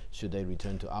government should they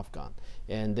return to Afghan.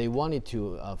 And they wanted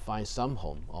to find some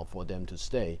home for them to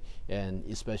stay, and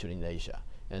especially in Asia.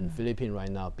 And Philippines right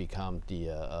now become the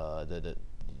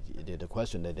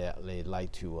question that they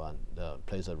like to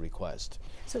place a request.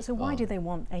 So why do they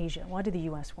want Asia? Why do the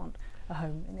U.S. want a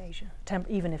home in Asia,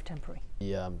 even if temporary?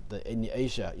 In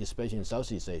Asia, especially in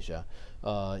Southeast Asia,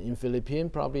 in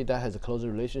Philippines, probably that has a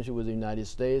closer relationship with the United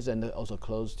States, and also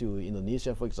close to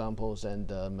Indonesia, for example,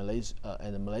 and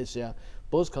Malaysia.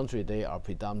 Both countries, they are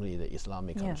predominantly the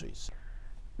Islamic countries.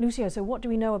 Lucio, so what do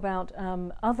we know about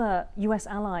other U.S.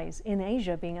 allies in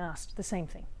Asia being asked the same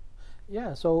thing?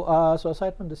 Yeah, so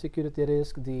aside from the security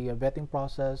risk, the vetting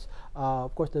process,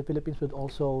 of course the Philippines would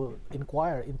also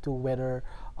inquire into whether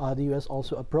the U.S.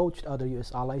 also approached other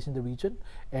U.S. allies in the region,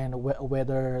 and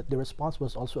whether the response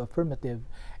was also affirmative,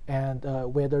 and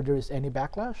whether there is any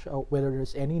backlash, or whether there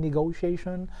is any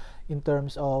negotiation in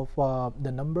terms of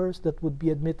the numbers that would be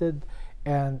admitted,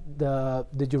 and the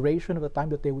duration of the time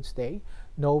that they would stay,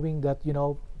 knowing that, you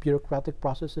know, bureaucratic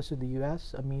processes in the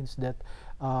U.S. Means that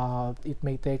it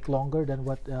may take longer than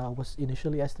what was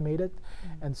initially estimated.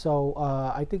 And so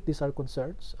I think these are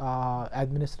concerns,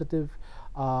 administrative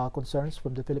concerns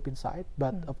from the Philippine side.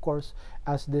 But of course,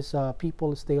 as these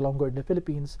people stay longer in the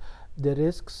Philippines, the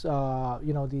risks,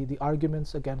 you know, the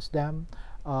arguments against them,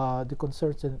 the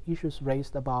concerns and issues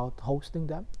raised about hosting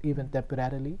them, even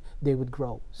temporarily, they would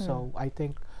grow. So I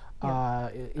think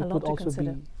it would also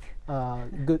be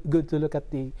good to look at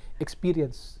the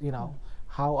experience, you know,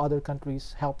 how other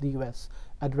countries help the U.S.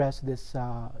 address this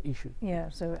issue. Yeah,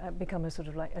 so become a sort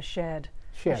of like a shared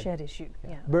issue.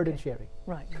 Yeah. Burden sharing.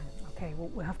 Right. Okay, well,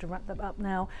 we'll have to wrap that up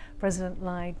now. President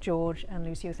Lai, George and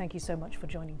Lucio, thank you so much for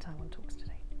joining Taiwan Talks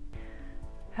today.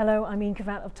 Hello, I'm Ian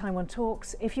Kavat of Taiwan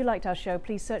Talks. If you liked our show,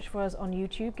 please search for us on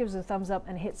YouTube, give us a thumbs up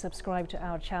and hit subscribe to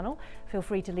our channel. Feel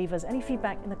free to leave us any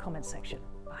feedback in the comments section.